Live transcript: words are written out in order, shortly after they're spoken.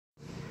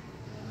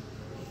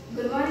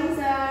Good morning,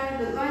 sir.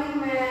 Good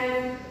morning,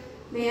 ma'am.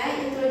 May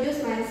I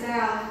introduce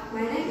myself?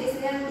 My name is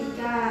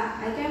Tika.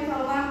 I came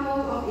from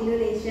Lampung of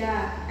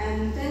Indonesia.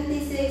 I'm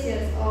 26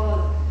 years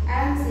old.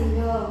 I am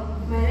single.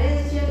 My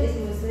religion is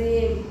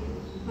Muslim.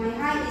 My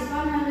height is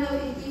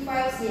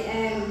 155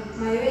 cm.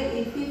 My weight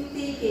is 50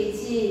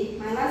 kg.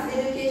 My last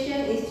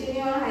education is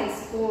junior high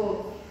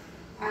school.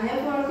 I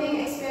have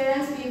working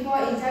experience before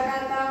in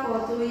Jakarta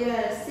for 2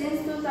 years.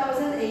 Since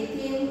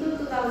 2018 to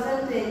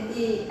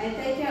 2020, I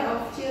take care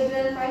of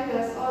children 5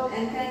 years old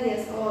and 10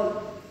 years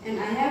old. And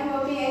I have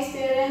working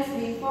experience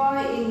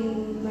before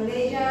in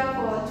Malaysia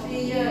for 3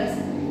 years.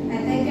 I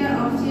take care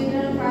of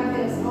children 5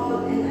 years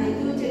old and I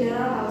do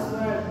general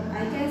housework.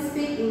 I can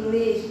speak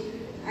English.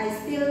 I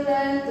still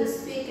learn to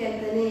speak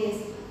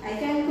Cantonese. I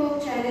can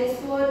cook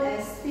Chinese food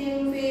as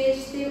steamed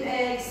fish, steamed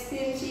eggs,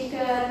 steamed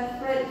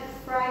chicken,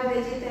 fried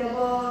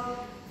vegetable,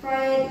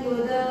 fried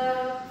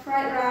noodle,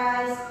 fried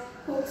rice,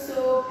 cook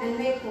soup, and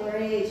make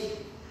porridge.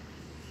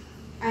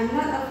 I'm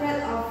not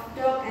afraid of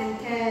dog and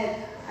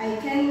cat. I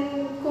can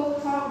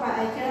cook pork, but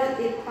I cannot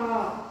eat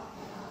pork.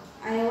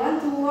 I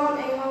want to work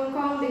in Hong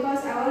Kong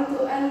because I want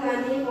to earn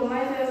money for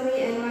my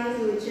family and my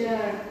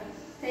future.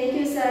 Thank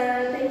you,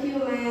 sir. Thank you,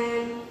 ma'am.